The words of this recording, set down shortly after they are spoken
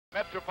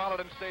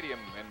Metropolitan Stadium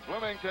in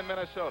Bloomington,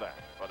 Minnesota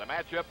for the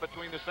matchup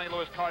between the St.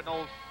 Louis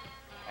Cardinals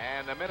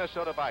and the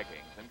Minnesota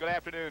Vikings. And good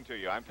afternoon to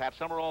you. I'm Pat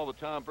Summerall with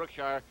Tom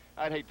Brookshire.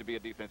 I'd hate to be a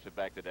defensive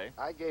back today.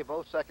 I gave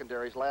both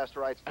secondaries last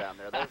rights down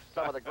there. They're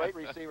some of the great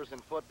receivers in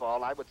football,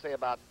 and I would say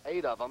about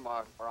 8 of them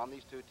are on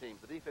these two teams.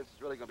 The defense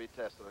is really going to be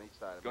tested on each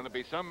side. It's going to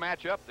be some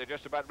matchup. They're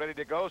just about ready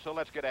to go, so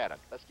let's get at it.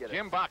 Let's get it.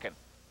 Jim Bakken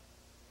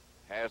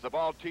has the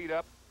ball teed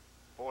up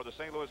for the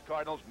St. Louis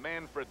Cardinals.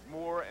 Manfred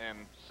Moore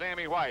and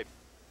Sammy White.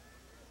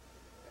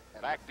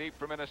 Back deep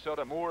for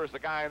Minnesota. Moore is the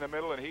guy in the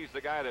middle, and he's the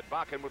guy that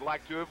Bakken would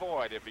like to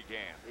avoid if he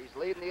can. He's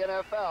leading the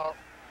NFL.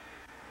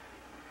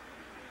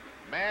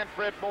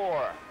 Manfred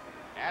Moore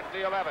at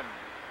the 11.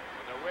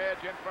 With a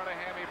wedge in front of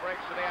him, he breaks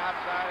to the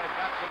outside and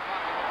got some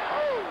Bakken.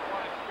 Oh,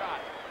 what a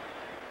shot.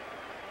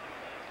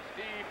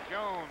 Steve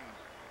Jones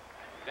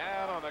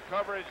down on the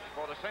coverage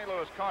for the St.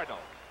 Louis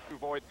Cardinals.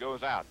 Voigt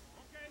goes out.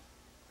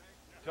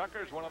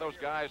 Tucker's one of those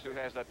guys who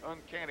has that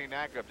uncanny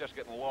knack of just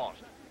getting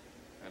lost.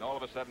 And all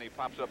of a sudden, he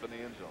pops up in the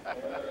end zone.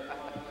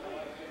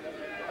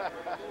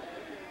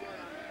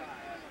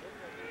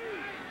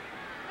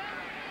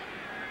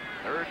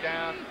 Third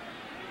down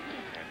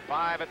and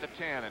 5 at the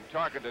 10. And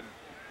Tarkenton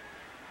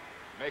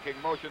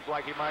making motions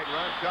like he might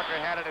run. Tucker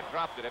had it and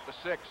dropped it at the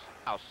 6.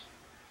 House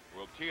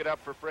will tee it up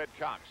for Fred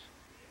Cox.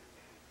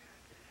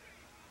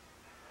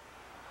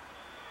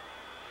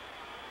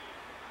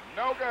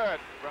 No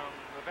good from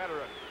the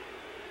veteran.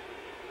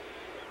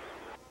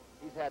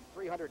 He's had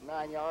 309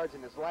 yards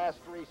in his last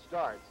 3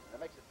 starts. That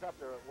makes it tough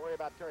to worry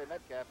about Terry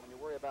Metcalf when you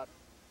worry about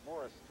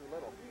Morris too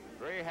little.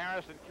 Gray,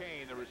 Harris, and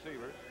Kane, the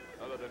receivers,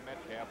 other than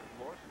Metcalf, of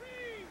course.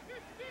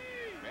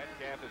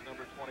 Metcalf is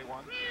number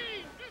 21.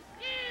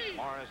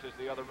 Morris is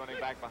the other running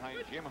back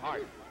behind Jim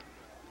Hart.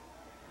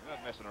 He's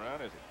not messing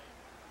around, is he?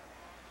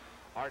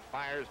 Hart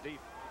fires deep.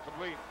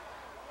 Complete.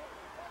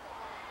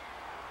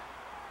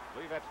 I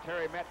believe that's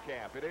Terry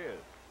Metcalf. It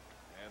is.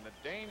 And the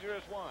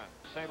dangerous one.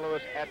 St. Louis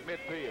at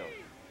midfield.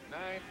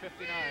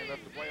 9:59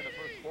 left to play in the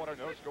first quarter.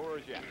 No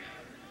scores yet.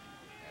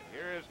 And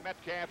here's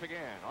Metcalf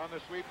again on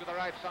the sweep to the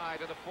right side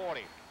to the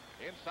 40.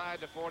 Inside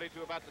the 40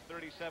 to about the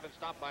 37.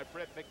 Stopped by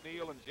Fred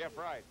McNeil and Jeff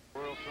Wright.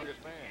 World's strongest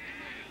man.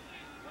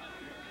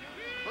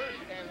 First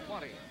and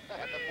 20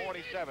 at the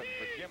 47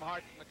 for Jim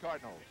Hart and the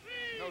Cardinals.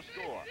 No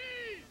score.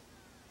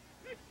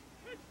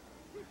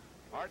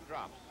 Hart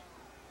drops.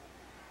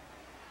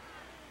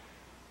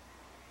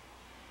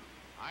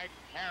 Ike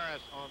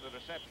Harris on the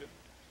reception.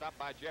 Stopped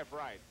by Jeff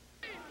Wright.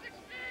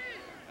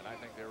 And I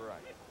think they're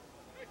right.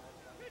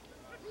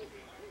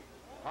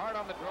 Hard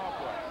on the draw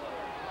play.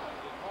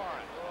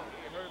 Morris.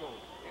 He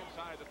hurdles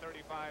inside the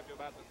 35 to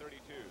about the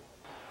 32.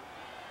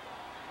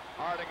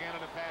 Hard again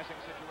in a passing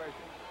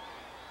situation.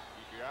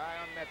 Keep your eye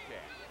on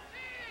Metcalf.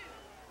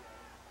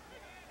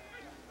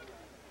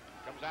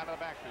 Comes out of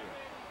the backfield.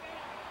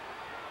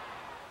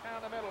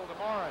 Down the middle to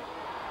Morris.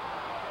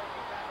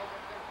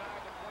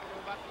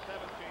 About the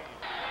 17.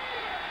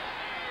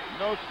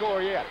 No score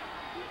yet.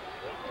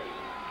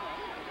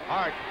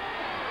 Hart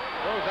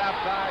goes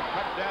outside,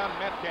 cuts down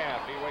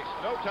Metcalf. He wastes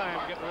no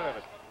time getting rid of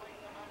it.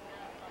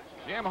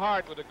 Jim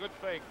Hart with a good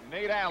fake.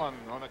 Nate Allen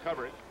on the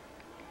coverage.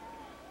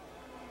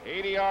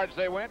 80 yards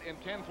they went in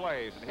 10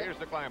 plays, and here's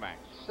the climax.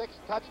 6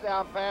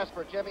 touchdown pass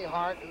for Jimmy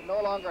Hart, who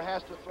no longer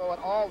has to throw it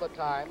all the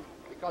time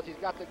because he's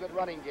got the good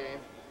running game,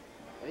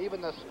 and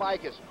even the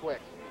spike is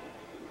quick.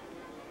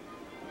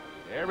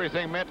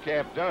 Everything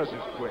Metcalf does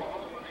is quick.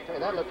 Hey,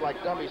 that looked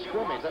like dummy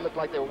scrimmage. That looked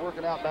like they were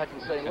working out back in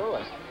St.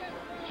 Louis.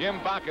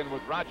 Jim Bakken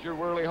with Roger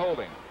Worley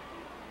holding.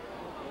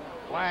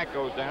 Flag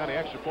goes down. The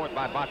extra point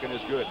by Bakken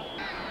is good.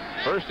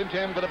 First and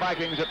 10 for the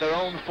Vikings at their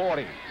own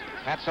 40.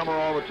 Pat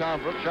Summerall with Tom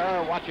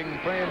Brookshire watching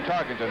Fran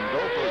Tarkenton go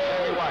for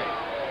Sammy White.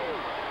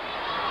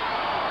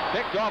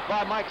 Picked off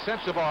by Mike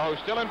Sensabaugh, who's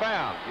still in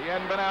bounds. He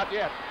hadn't been out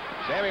yet.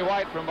 Sammy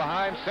White from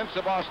behind.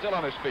 Sensabaugh still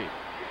on his feet.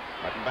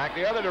 Cutting back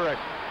the other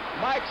direction.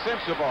 Mike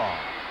Sensabaugh.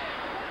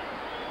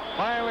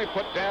 Finally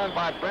put down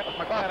by Brent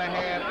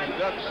McClanahan and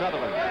Doug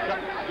Sutherland.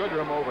 Chuck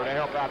Goodrum over to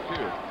help out,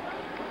 too.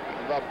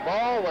 The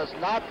ball was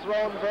not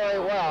thrown very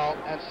well,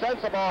 and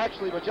Sensabaugh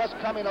actually was just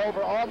coming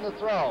over on the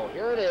throw.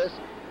 Here it is.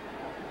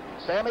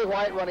 Sammy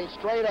White running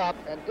straight up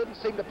and didn't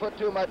seem to put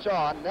too much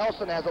on.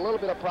 Nelson has a little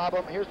bit of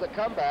problem. Here's the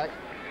comeback,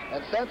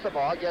 and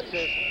Sensabaugh gets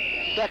his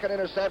second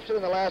interception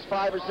in the last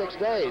 5 or 6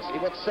 days. He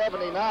went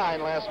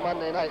 79 last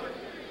Monday night.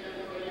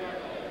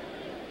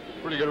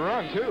 Pretty good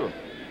run, too.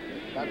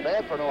 Not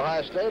bad for an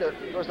Ohio Stater.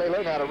 Of course, they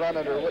learn how to run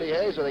under Woody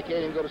Hayes, or they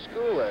can't even go to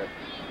school there.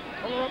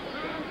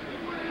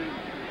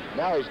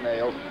 Now he's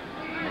nailed.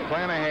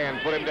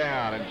 McClanahan put him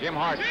down, and Jim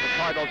Hart, the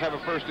Cardinals have a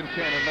first and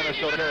 10 in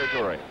Minnesota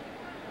territory.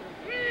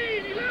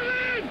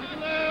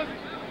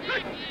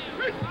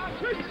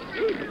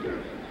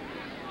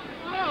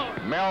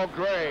 Mel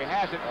Gray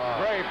has it.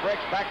 Gray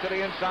breaks back to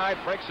the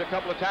inside, breaks a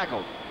couple of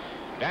tackles.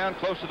 Down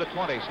close to the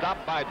 20,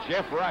 stopped by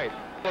Jeff Wright.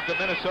 At the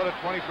Minnesota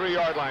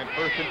 23-yard line,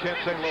 first and 10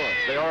 St. Louis.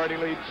 They already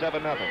lead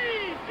 7-0.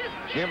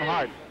 Jim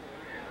Hart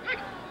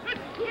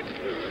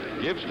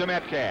gives to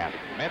Metcalf.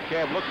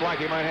 Metcalf looks like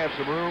he might have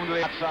some room to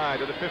the outside.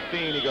 To the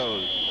 15 he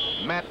goes.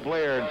 Matt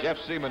Blair and Jeff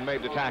Seaman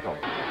made the tackle.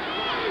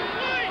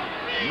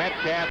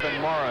 Metcalf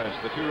and Morris,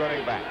 the two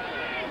running backs.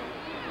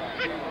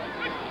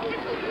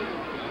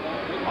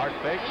 Hart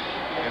fakes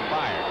and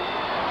fires.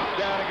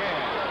 Down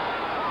again.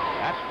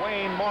 That's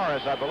Wayne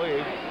Morris, I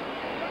believe.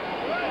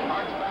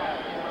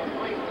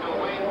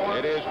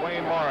 It is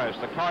Wayne Morris.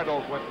 The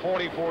Cardinals went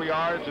 44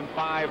 yards in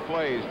 5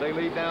 plays. They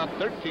lead now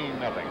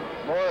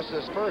 13-0.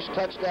 Morris's first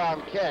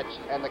touchdown catch,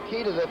 and the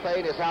key to the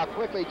thing is how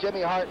quickly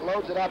Jimmy Hart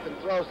loads it up and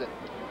throws it.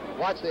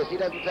 Watch this. He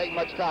doesn't take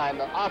much time.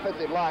 The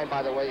offensive line,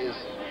 by the way, is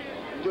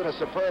doing a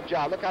superb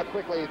job. Look how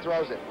quickly he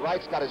throws it.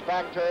 Wright's got his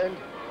back turned.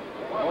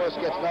 Morris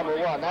gets number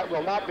 1. That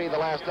will not be the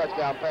last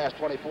touchdown pass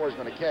 24 is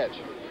going to catch.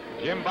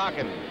 Jim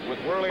Bakken with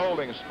Worley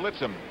holding, splits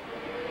him.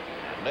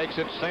 Makes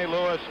it St.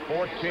 Louis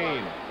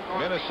 14,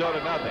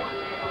 Minnesota nothing.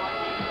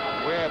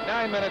 We have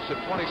 9 minutes and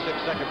 26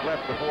 seconds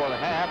left before the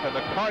half, and the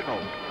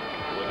Cardinals,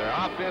 with their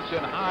offense in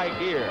high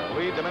gear,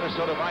 lead the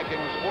Minnesota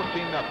Vikings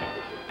 14-0.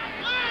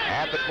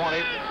 At the 20,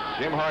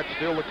 Jim Hart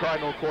still the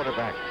Cardinal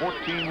quarterback,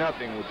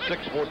 14-0 with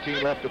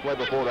 6:14 left to play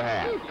before the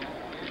half.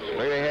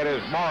 Straight ahead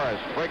is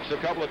Morris, breaks a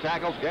couple of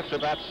tackles, gets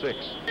about 6.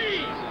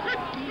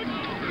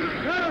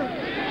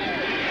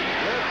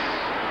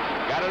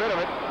 Got rid of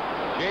it.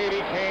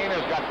 J.D. Kane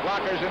has got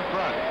blockers in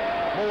front.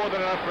 More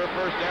than enough for a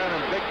first down,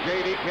 and big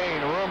J.D.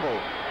 Kane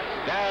rumbles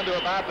down to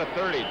about the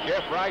 30.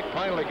 Jeff Wright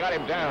finally got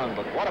him down,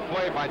 but what a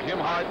play by Jim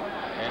Hart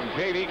and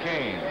J.D.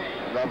 Kane.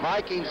 The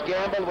Vikings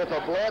gambled with a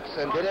blitz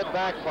and did it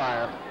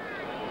backfire.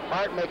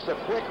 Hart makes a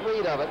quick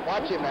read of it.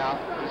 Watch him now.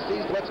 He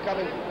sees what's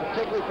coming,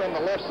 particularly from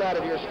the left side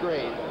of your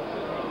screen,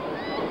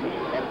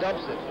 and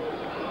dumps it.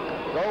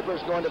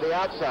 Goldberg's going to the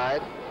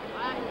outside.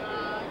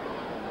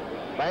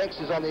 Banks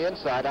is on the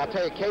inside. I'll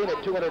tell you, Kane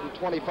at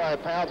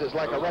 225 pounds is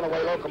like a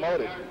runaway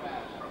locomotive.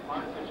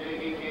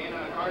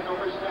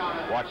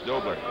 Watch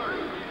Dobler.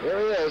 Here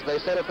he is. They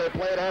said if they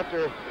played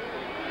after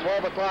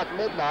 12 o'clock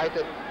midnight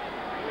that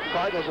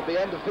Cardinals will be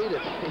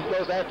undefeated. He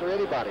goes after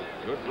anybody.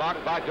 Good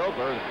block by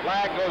Dobler.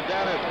 Flag goes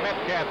down as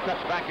Metcalf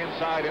cuts back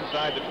inside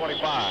the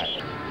 25.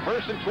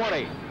 First and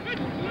 20.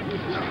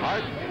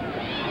 Hart.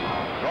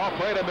 Draw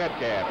play to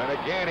Metcalf, and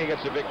again he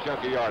gets a big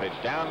chunk of yardage.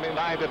 Down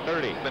inside to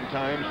 30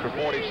 times for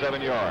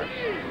 47 yards.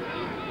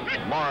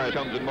 Morris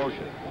comes in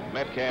motion.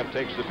 Metcalf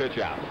takes the pitch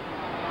out.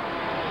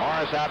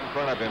 Morris out in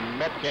front of him.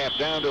 Metcalf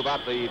down to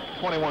about the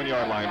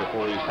 21-yard line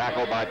before he's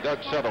tackled by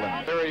Doug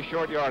Sutherland. Very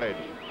short yardage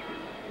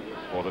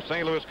for the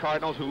St. Louis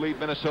Cardinals, who lead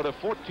Minnesota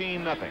 14-0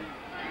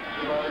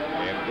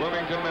 in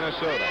Bloomington,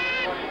 Minnesota.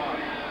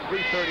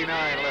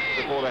 3:39 left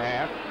before the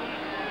half.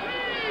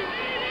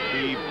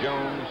 Steve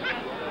Jones,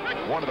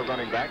 one of the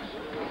running backs.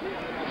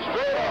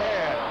 Straight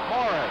ahead,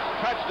 Morris,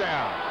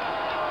 touchdown.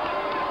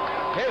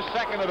 His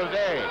second of the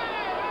day.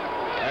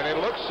 And it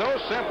looks so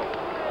simple.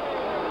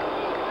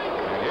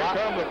 And here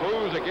come the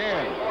Blues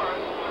again.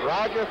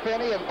 Roger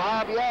Finney and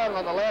Bob Young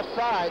on the left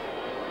side.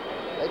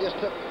 They just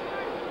took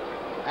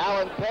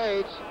Alan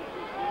Page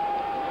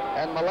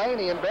and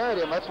Mulaney and buried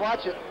him. Let's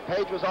watch it.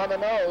 Page was on the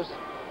nose.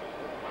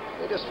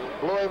 They just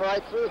blew him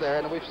right through there.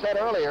 And we've said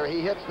earlier,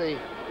 he hits the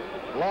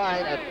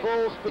line at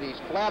full speed. He's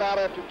flat out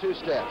after 2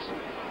 steps.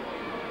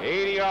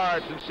 80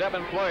 yards in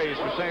 7 plays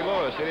for St.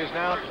 Louis. It is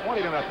now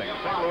 20-0.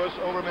 St. Louis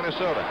over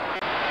Minnesota.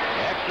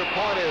 Extra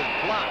point is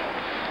blocked.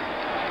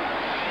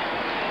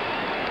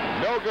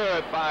 No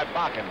good by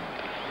Bakken.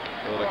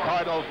 So the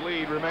Cardinals'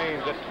 lead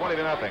remains at 20-0.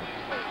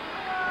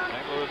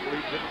 St. Louis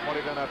leads it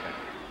 20-0.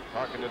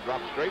 Tarkenton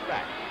drops straight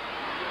back.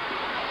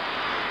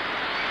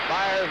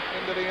 Fires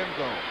into the end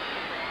zone.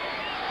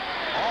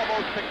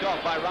 Almost picked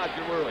off by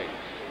Roger Worley.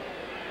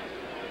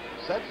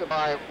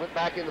 Sensabai went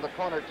back into the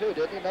corner too,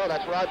 didn't he? No,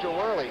 that's Roger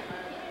Worley.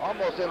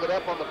 Almost ended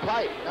up on the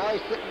pipe. Now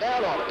he's sitting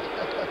down on it.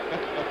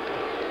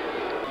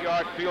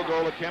 Yard field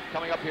goal attempt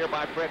coming up here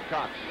by Fred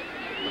Cox.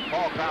 With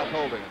Paul Krause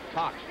holding.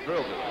 Cox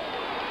drills it.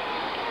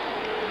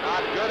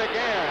 Not good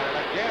again. And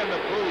again the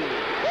Blues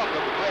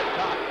welcome Fred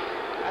Cox.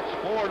 That's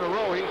 4 in a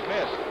row he's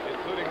missed,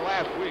 including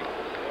last week.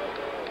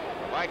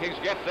 The Vikings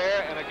get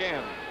there, and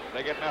again,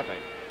 they get nothing.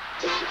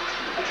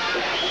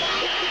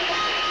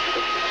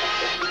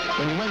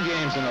 When you win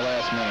games in the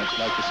last minute,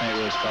 like the St.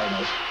 Louis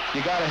Cardinals,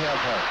 you got to have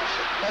heart.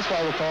 That's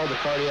why we're called the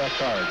Cardiac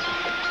Cards.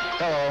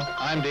 Hello,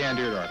 I'm Dan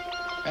Deerdorf,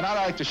 and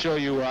I'd like to show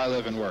you where I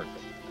live and work.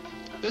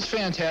 This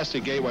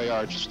fantastic gateway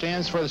arch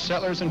stands for the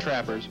settlers and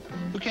trappers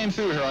who came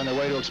through here on their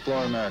way to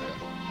explore America.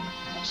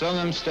 Some of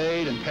them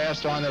stayed and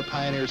passed on their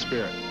pioneer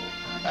spirit.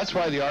 That's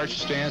why the arch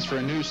stands for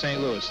a new St.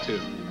 Louis,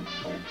 too.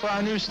 For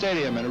our new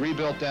stadium and a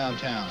rebuilt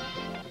downtown.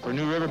 For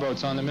new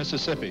riverboats on the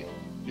Mississippi.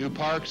 New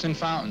parks and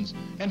fountains,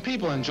 and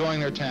people enjoying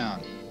their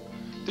town.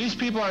 These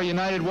people are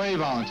United Way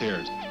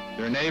volunteers.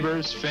 They're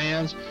neighbors,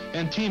 fans,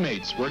 and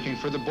teammates working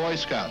for the Boy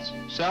Scouts,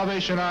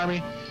 Salvation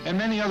Army, and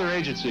many other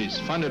agencies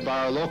funded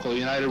by our local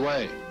United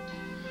Way.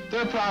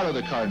 They're proud of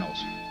the Cardinals,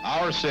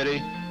 our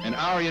city, and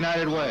our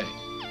United Way.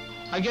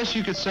 I guess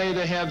you could say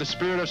they have the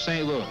spirit of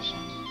St. Louis.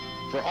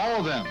 For all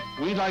of them,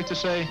 we'd like to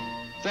say,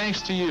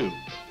 thanks to you.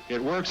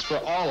 It works for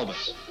all of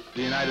us,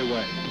 the United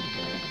Way.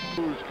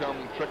 Blues come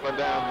trickling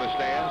down the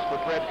stands for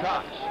Fred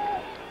Cox.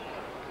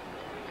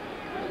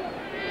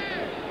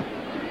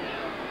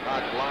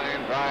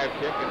 drive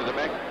kick into the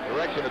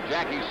direction of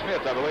Jackie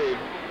Smith, I believe,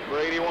 for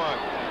 81.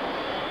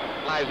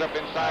 Flies up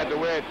inside the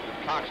wedge.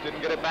 Cox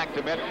didn't get it back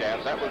to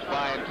Metcalf. That was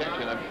by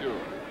intention, I'm sure.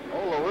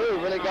 Oh,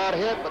 LaRue really got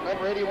hit, but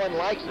number 81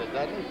 likes it,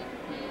 doesn't he?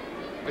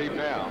 Leave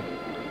now.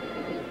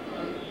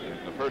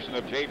 The person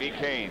of J.V.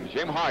 Kane,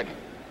 Jim Hart,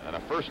 and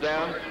a first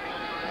down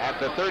at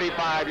the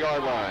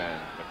 35-yard line.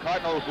 The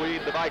Cardinals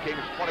lead the Vikings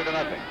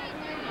 20-0.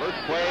 First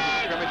play of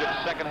the scrimmage of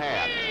the second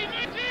half.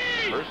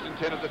 First and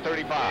 10 at the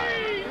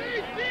 35.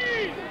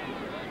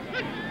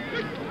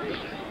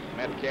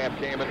 Metcalf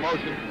came in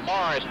motion.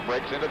 Morris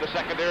breaks into the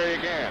secondary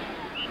again.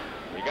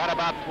 He got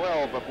about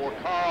 12 before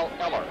Carl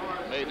Eller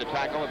made the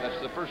tackle, and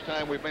that's the first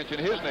time we've mentioned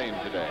his name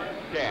today.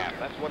 Metcalf,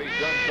 that's what he's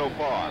done so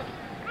far.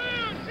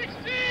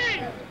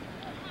 16!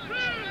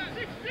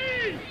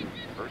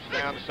 First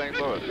down to St.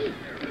 Louis.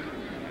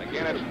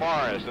 Again, it's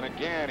Morris, and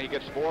again he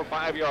gets 4 or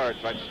 5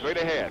 yards right straight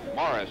ahead.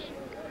 Morris.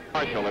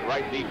 Marshall at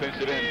right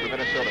defensive end for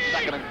Minnesota.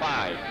 2nd and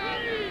 5.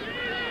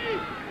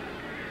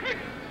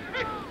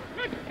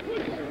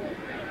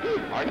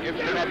 Hart gives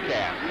to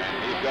Metcalf,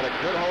 and he's got a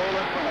good hole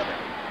in front of him.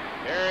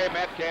 Terry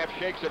Metcalf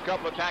shakes a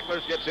couple of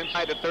tacklers, gets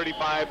inside the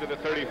 35 to the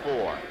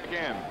 34.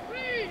 Again.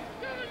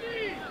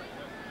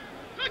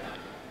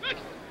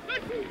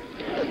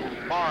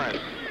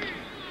 Morris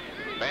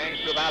bangs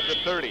to about the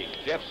 30.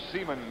 Jeff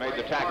Seaman made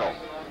the tackle.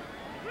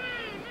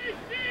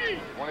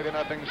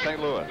 20-0 St.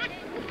 Louis.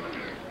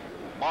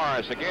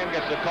 Morris again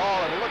gets the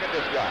call, and look at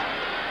this guy.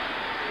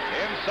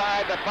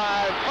 Inside the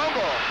 5,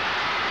 fumble.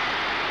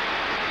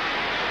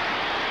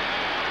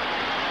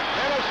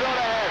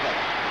 Minnesota has it.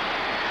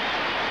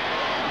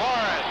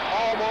 Morris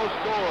almost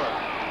scored.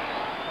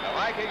 The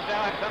Vikings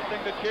now have something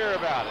to cheer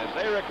about as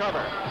they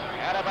recover.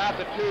 At about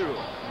the 2,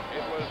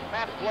 it was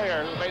Matt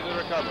Flair who made the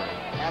recovery.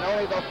 And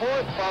only the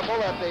 4th fumble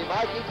that the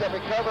Vikings have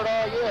recovered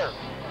all year.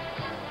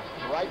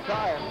 Right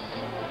time.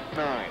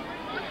 9.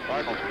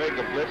 Cardinals fake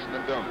a blitz and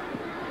then don't.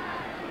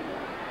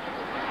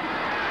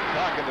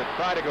 Talking to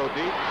try to go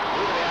deep.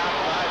 Move to the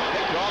outside.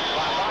 Picked off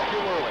by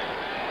Roger Worley.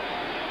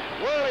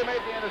 Worley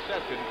made the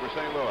interception for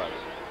St. Louis.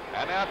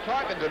 And now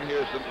Tarkenton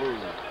hears some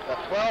blues. The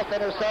 12th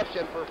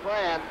interception for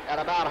Fran at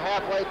about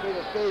halfway through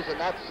the season.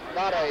 That's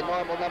not a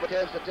normal number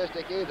 10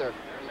 statistic either.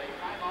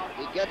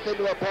 He gets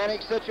into a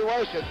panic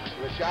situation.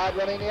 Rashad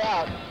running the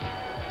out.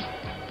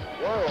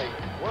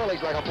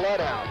 Worley's like a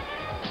bloodhound.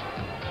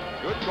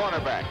 Good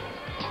cornerback.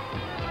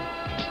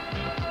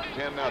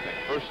 10-0.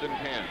 First and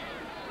 10.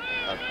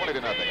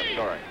 20-0. I'm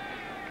sorry.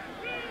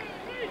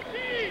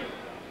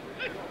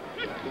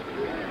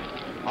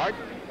 Hart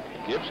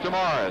gives to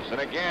Morris, and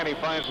again he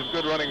finds some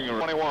good running.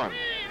 21.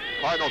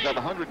 Cardinals have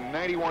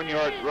 191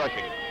 yards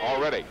rushing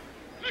already.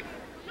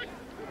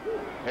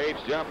 Page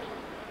jumped.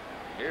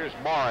 Here's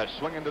Morris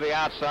swinging to the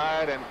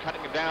outside and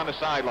cutting it down the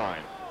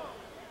sideline.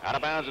 Out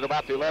of bounds at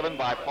about the 11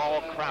 by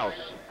Paul Krause.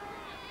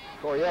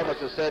 Coryell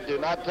must have said, do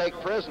not take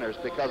prisoners,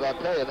 because I'll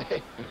tell you,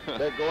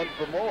 they're going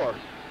for more.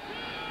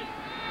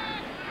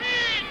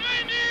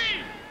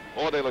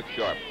 Oh, they look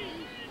sharp.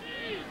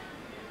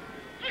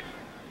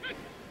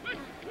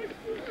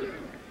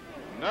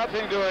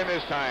 Nothing doing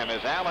this time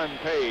as Alan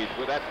Page,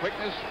 with that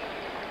quickness,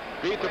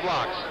 beat the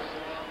blocks.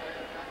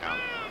 Now,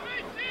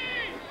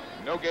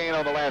 no gain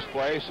on the last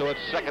play, so it's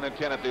 2nd and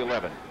 10 at the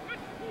 11.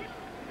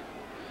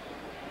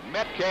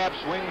 Metcalf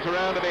swings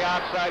around to the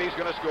outside. He's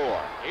going to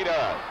score. He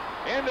does.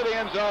 Into the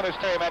end zone is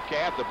Terry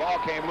Metcalf. The ball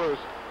came loose,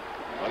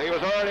 but he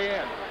was already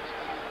in.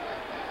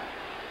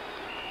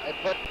 They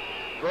put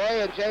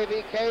Gray and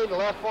J.V. Kane in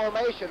left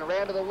formation,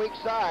 ran to the weak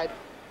side,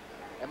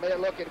 and made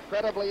it look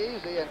incredibly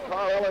easy, and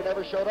Carl Eller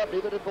never showed up,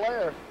 neither did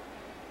Blair.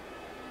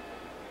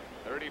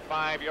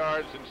 35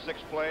 yards in 6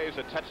 plays,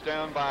 a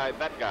touchdown by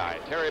that guy,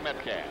 Terry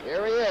Metcalf.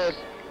 Here he is.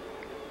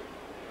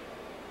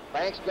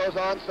 Banks goes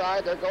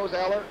onside, there goes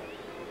Eller.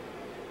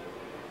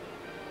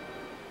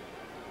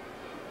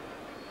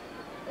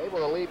 Able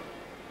to leap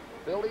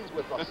buildings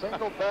with a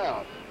single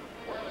bound.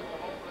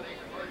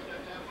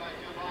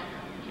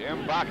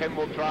 Jim Bakken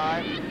will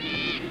try.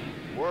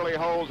 Worley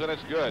holds, and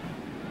it's good.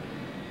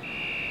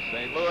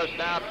 St. Louis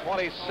now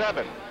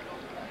 27.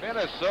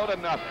 Minnesota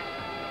nothing.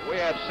 We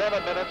have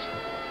 7 minutes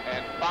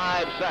and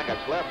 5 seconds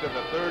left in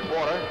the 3rd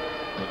quarter,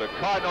 with the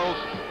Cardinals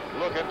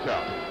looking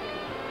tough.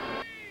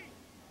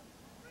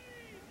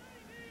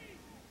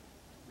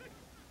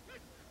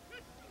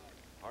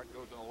 Hart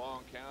goes in a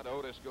long count.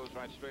 Otis goes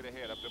right straight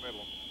ahead up the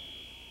middle.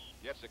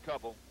 Gets a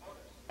couple.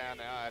 And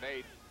now at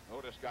 8.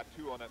 Otis got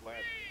 2 on that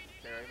last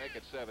carry. Make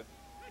it 7.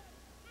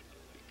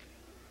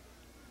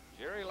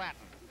 Jerry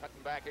Latin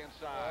cutting back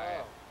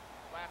inside.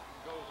 Latin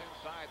goes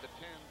inside the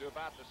 10 to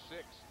about the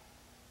 6.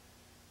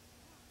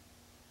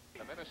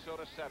 The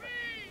Minnesota 7.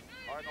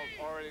 Cardinals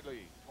already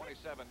lead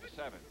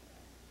 27-7.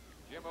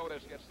 Jim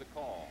Otis gets the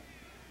call.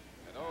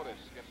 And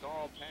Otis gets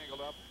all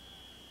tangled up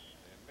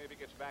and maybe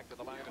gets back to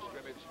the line of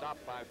scrimmage,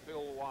 stopped by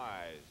Phil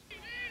Wise.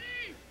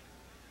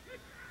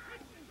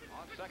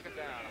 On 2nd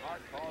down,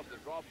 Hart calls the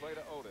draw play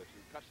to Otis,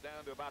 who cuts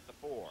down to about the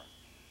 4.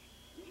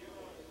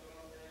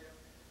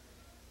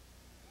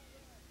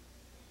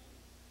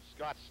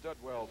 Scott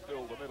Studwell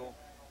filled the middle.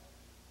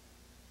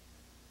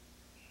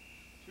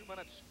 2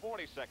 minutes,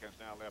 40 seconds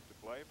now left to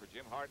play for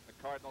Jim Hart and the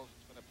Cardinals.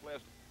 It's been a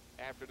pleasant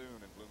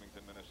afternoon in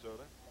Bloomington,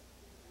 Minnesota.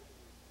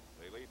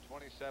 They lead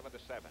 27-7.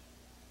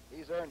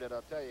 He's earned it,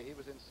 I'll tell you. He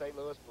was in St.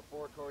 Louis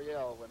before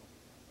Coryell when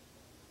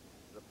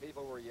the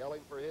people were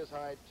yelling for his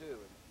hide,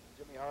 too. And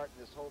Jimmy Hart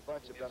and this whole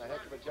bunch have done a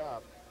heck of a job.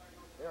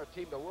 They're a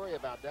team to worry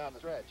about down the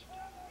stretch.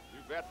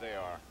 You bet they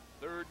are.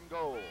 3rd and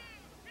goal.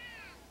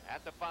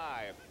 At the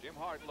 5, Jim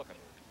Hart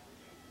looking.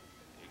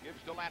 He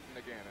gives to Latin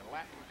again, and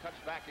Latin cuts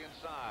back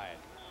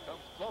inside.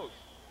 Comes close.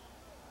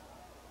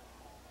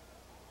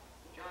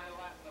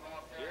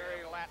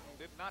 Jerry Latin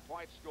did not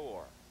quite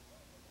score.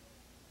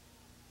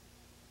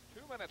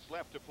 2 minutes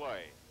left to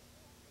play.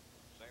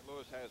 St.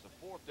 Louis has a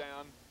 4th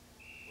down.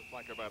 Looks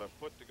like about a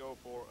foot to go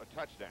for a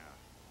touchdown.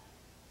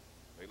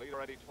 They lead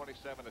already 27-7.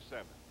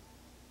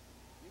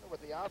 You know,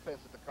 with the offense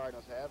that the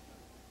Cardinals have,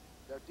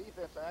 their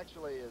defense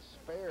actually has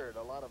spared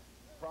a lot of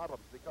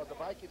problems because the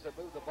Vikings have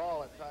moved the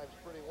ball at times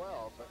pretty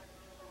well, but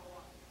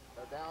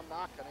they're down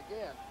knocking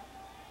again.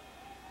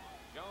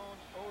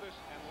 Jones, Otis,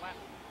 and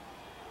Latin,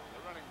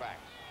 the running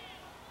backs.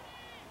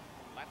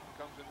 Latin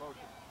comes in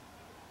motion.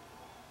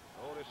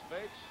 Otis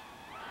fakes.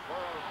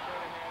 Burrows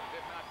straight ahead,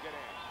 did not get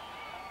in.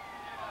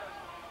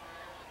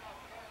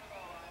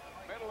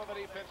 Middle of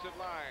the defensive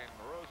line,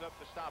 rose up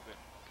to stop him.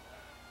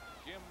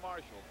 Jim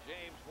Marshall,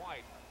 James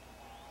White,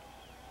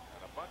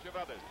 and a bunch of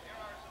others.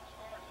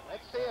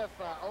 Let's see if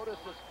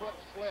Otis's foot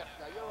slips.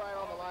 Now, you're right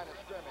on the line of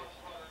scrimmage.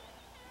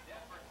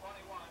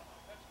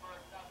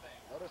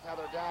 Notice how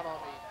they're down on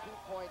the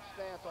 2-point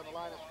stance on the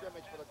line of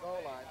scrimmage for the goal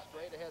line.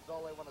 Straight ahead's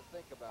all they want to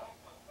think about.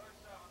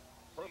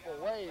 Purple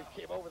wave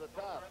came over the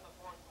top.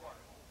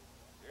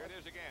 Here it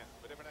is again,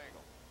 from a different angle.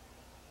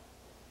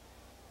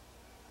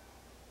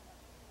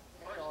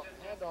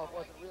 Handoff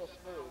wasn't real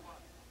smooth.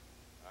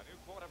 A new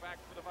quarterback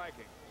for the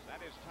Vikings. That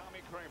is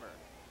Tommy Kramer,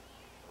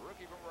 a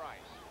rookie from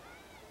Rice.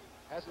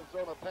 Hasn't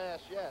thrown a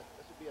pass yet.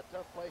 This would be a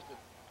tough place to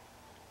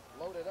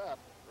load it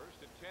up.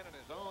 1st and 10 in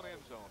his own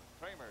end zone.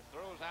 Kramer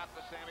throws out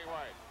to Sammy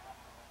White.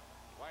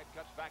 White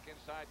cuts back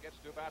inside, gets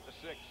to about the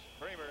 6.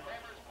 Kramer,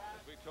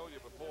 as we told you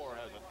before,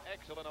 has an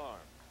excellent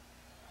arm.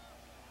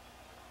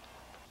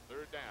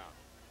 3rd down.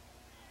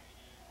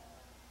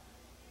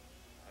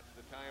 That's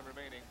the time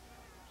remaining.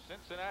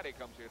 Cincinnati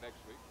comes here next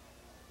week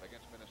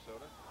against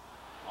Minnesota.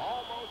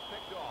 Almost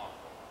picked off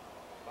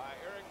by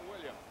Eric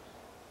Williams.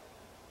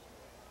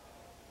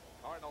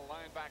 Cardinal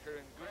linebacker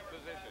in good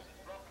position.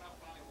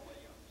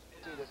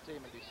 See this team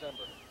in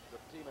December, the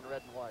team in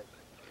red and white.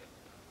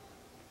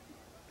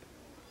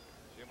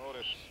 Jim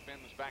Otis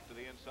spins back to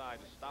the inside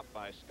and stopped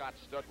by Scott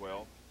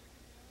Studwell.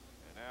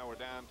 And now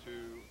we're down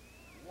to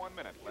 1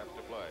 minute left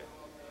to play.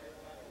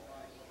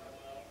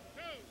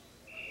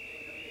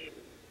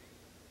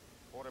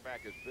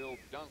 Quarterback is Bill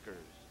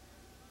Dunkers,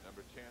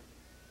 number 10.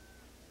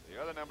 The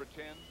other number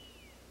 10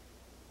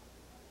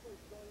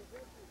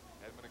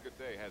 hasn't been a good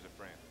day, has it,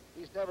 Fran?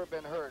 He's never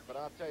been hurt, but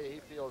I'll tell you,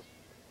 he feels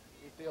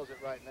it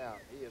right now.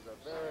 He is a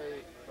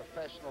very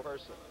professional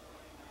person.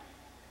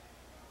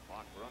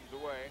 Clock runs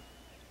away.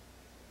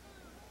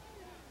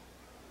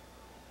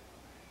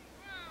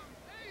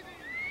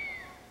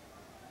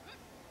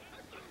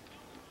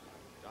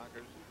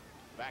 Donkers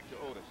back to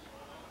Otis.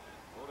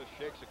 Otis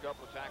shakes a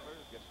couple of tacklers,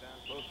 gets down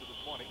close to the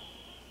 20.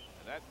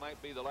 And that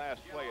might be the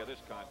last play of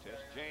this contest.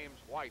 James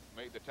White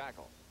made the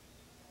tackle.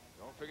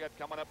 Don't forget,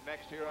 coming up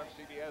next here on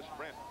CBS,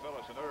 Brent,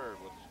 Phyllis, and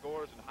Irv with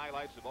scores and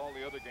highlights of all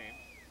the other games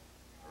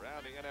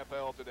around the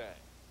NFL today.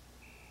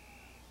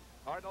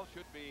 Cardinals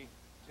should be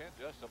 10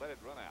 just to let it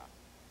run out.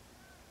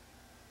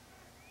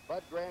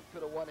 Bud Grant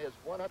could have won his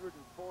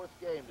 104th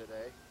game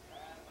today.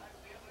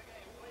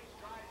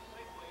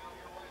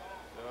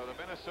 So the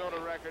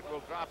Minnesota record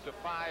will drop to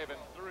 5-3.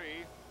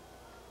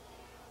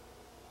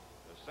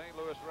 The St.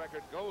 Louis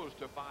record goes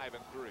to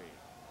 5-3.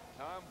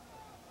 Tom,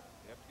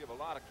 you have to give a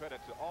lot of credit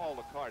to all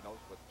the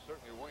Cardinals, but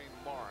certainly Wayne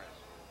Morris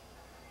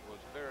was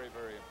very,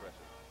 very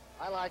impressive.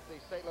 I like the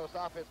St. Louis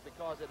offense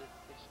because it is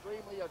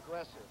extremely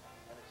aggressive,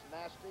 and it's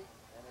nasty,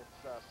 and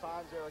it's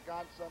sans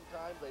arrogance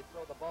sometimes. They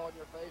throw the ball in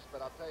your face,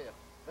 but I'll tell you,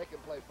 they can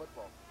play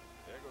football.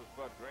 There goes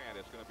Bud Grant.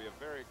 It's going to be a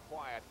very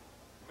quiet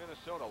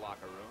Minnesota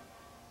locker room.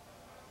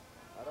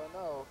 I don't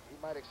know. He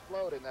might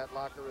explode in that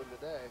locker room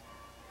today.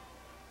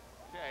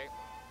 Okay,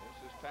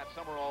 this is Pat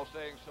Summerall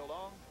saying so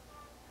long.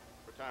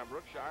 For Tom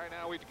Brookshire,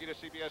 now we get to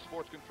CBS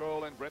Sports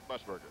Control and Brent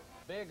Musburger.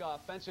 Big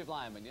offensive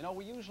lineman. You know,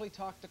 we usually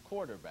talk to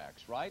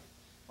quarterbacks, right?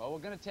 Well, we're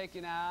going to take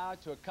you now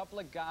to a couple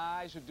of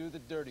guys who do the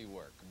dirty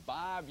work.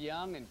 Bob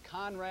Young and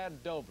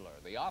Conrad Dobler,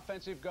 the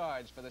offensive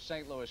guards for the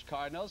St. Louis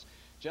Cardinals.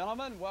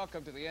 Gentlemen,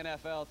 welcome to the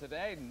NFL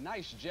today.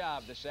 Nice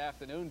job this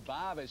afternoon.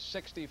 Bob is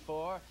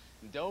 64,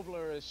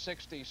 Dobler is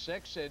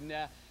 66. And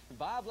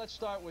Bob, let's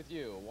start with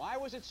you. Why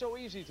was it so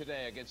easy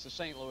today against the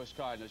St. Louis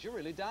Cardinals? You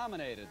really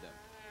dominated them.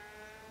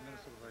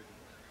 Minnesota Vikings.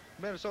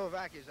 Minnesota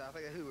Vikings, I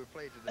think, who we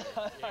played today.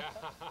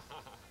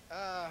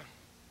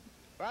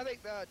 But I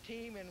think the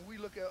team, and we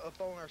look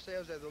upon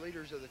ourselves as the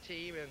leaders of the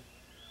team, and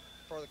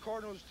for the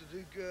Cardinals to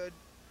do good,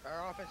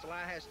 our offensive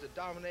line has to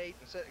dominate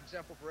and set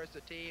example for the rest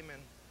of the team,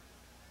 and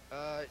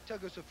It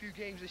took us a few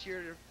games this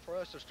year for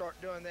us to start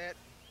doing that.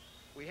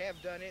 We have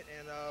done it,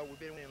 and we've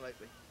been winning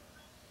lately.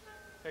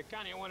 Hey,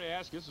 Connie, I want to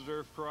ask, this is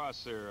Irv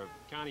Cross there.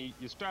 Connie,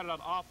 you started out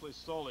awfully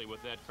slowly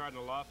with that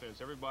Cardinal offense.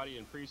 Everybody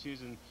in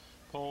preseason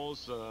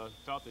polls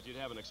felt that you'd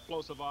have an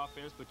explosive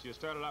offense, but you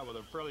started out with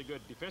a fairly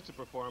good defensive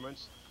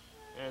performance.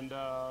 And,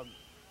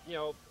 you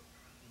know,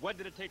 what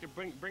did it take to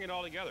bring it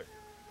all together?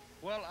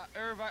 Well,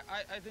 Irv,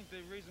 I think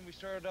the reason we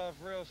started off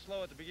real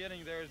slow at the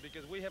beginning there is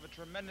because we have a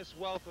tremendous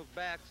wealth of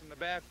backs in the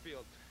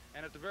backfield.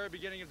 And at the very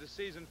beginning of the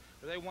season,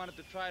 they wanted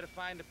to try to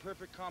find a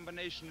perfect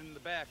combination in the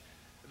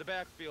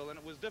backfield. And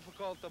it was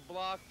difficult to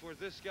block for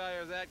this guy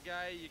or that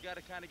guy. You got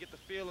to kind of get the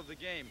feel of the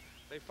game.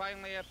 They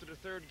finally, after the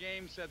third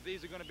game, said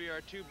these are going to be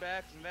our two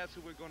backs, and that's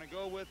who we're going to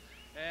go with.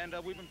 And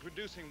we've been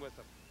producing with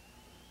them.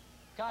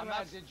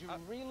 Conrad, did you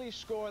really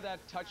score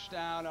that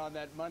touchdown on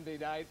that Monday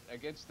night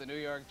against the New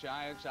York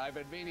Giants? I've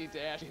been meaning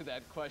to ask you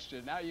that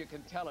question. Now you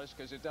can tell us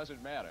because it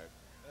doesn't matter.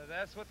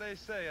 That's what they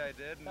say I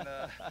did. And,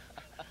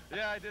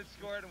 yeah, I did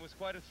score it, and it was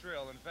quite a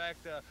thrill. In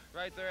fact,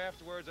 right there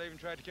afterwards, I even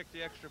tried to kick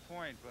the extra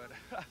point,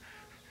 but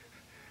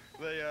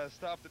they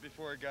stopped it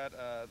before it got,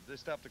 they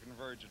stopped the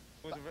conversion.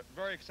 It was a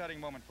very exciting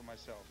moment for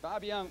myself.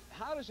 Bob Young,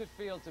 how does it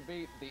feel to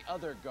beat the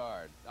other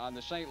guard on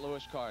the St.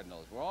 Louis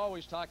Cardinals? We're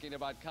always talking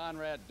about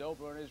Conrad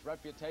Dobler and his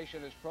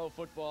reputation as pro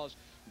football's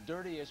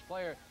dirtiest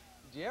player.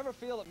 Do you ever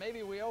feel that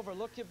maybe we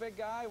overlook you, big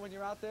guy, when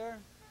you're out there?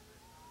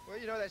 Well,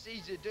 you know, that's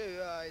easy to do.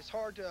 It's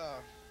hard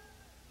to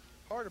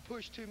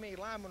push too many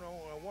linemen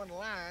on one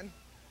line.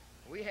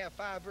 We have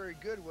 5 very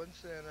good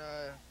ones, and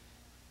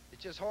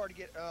it's just hard to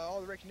get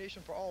all the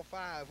recognition for all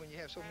 5 when you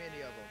have so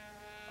many of them.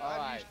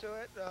 I'm used to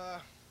it.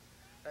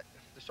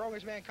 The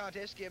strongest man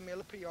contest gave me a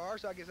little PR,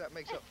 so I guess that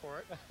makes up for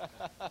it.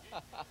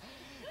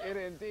 It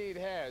indeed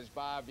has,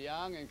 Bob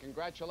Young, and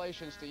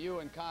congratulations to you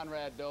and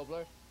Conrad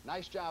Dobler.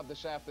 Nice job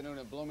this afternoon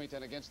at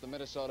Bloomington against the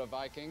Minnesota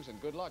Vikings,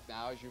 and good luck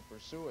now as you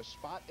pursue a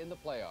spot in the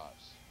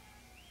playoffs.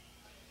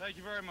 Thank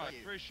you very much.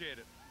 Appreciate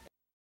it.